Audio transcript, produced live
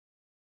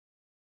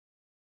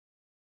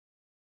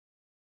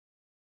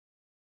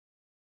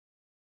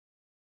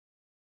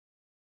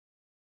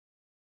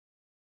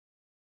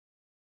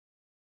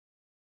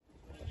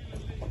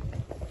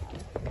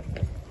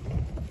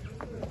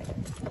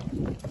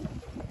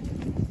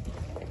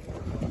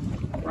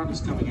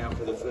runners coming out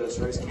for the first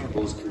race.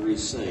 Campbell's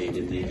Crusade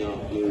in the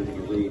dark blue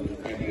maroon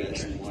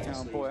amulets and white.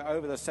 Town Boy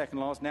over the second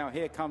last. Now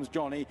here comes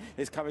Johnny,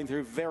 is coming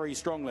through very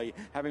strongly,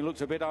 having looked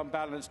a bit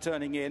unbalanced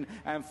turning in,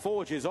 and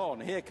forges on.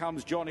 Here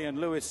comes Johnny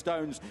and Lewis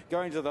Stones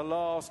going to the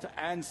last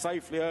and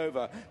safely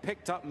over.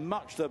 Picked up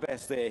much the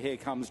best there. Here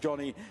comes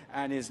Johnny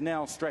and is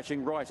now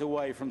stretching right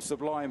away from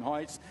Sublime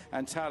Heights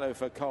and Tallow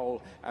for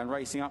Cole and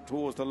racing up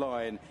towards the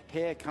line.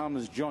 Here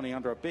comes Johnny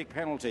under a big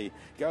penalty,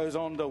 goes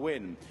on to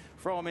win.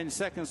 From in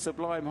second,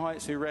 Sublime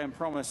Heights, who ran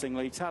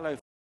promisingly. Tallow.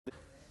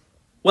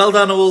 Well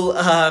done all.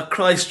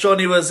 Christ,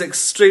 Johnny was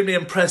extremely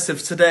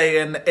impressive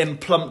today in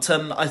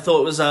Plumpton. I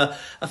thought it was a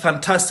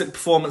fantastic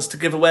performance to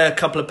give away a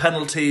couple of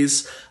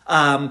penalties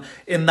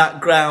in that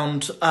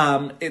ground.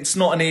 It's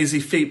not an easy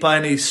feat by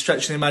any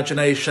stretch of the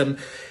imagination.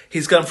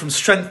 He's gone from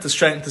strength to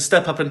strength. The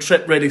step up and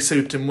trip really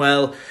suited him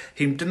well.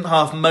 He didn't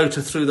half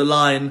motor through the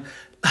line.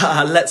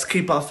 Let's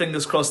keep our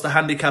fingers crossed the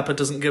handicapper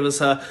doesn't give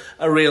us a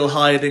real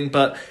hiding,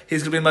 but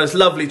he's going to be the most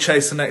lovely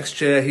chaser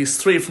next year. He's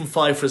 3 from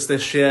 5 for us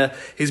this year.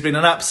 He's been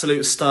an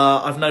absolute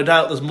star. I've no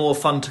doubt there's more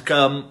fun to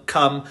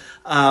come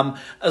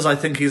as I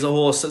think he's a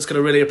horse that's going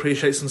to really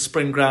appreciate some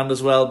spring ground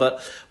as well.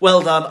 But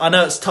well done. I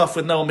know it's tough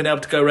with no one being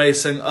able to go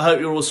racing. I hope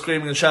you're all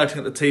screaming and shouting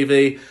at the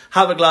TV.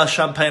 Have a glass of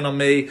champagne on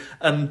me,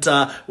 and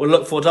we'll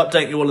look forward to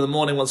updating you all in the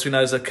morning once we know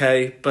he's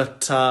okay.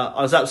 But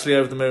I was absolutely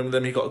over the moon with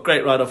him. He got a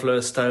great ride off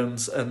Lewis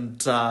Stones,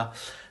 and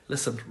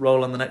listen,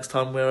 roll on the next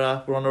time we're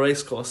on a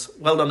race course.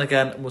 Well done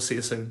again, and we'll see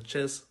you soon.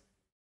 Cheers.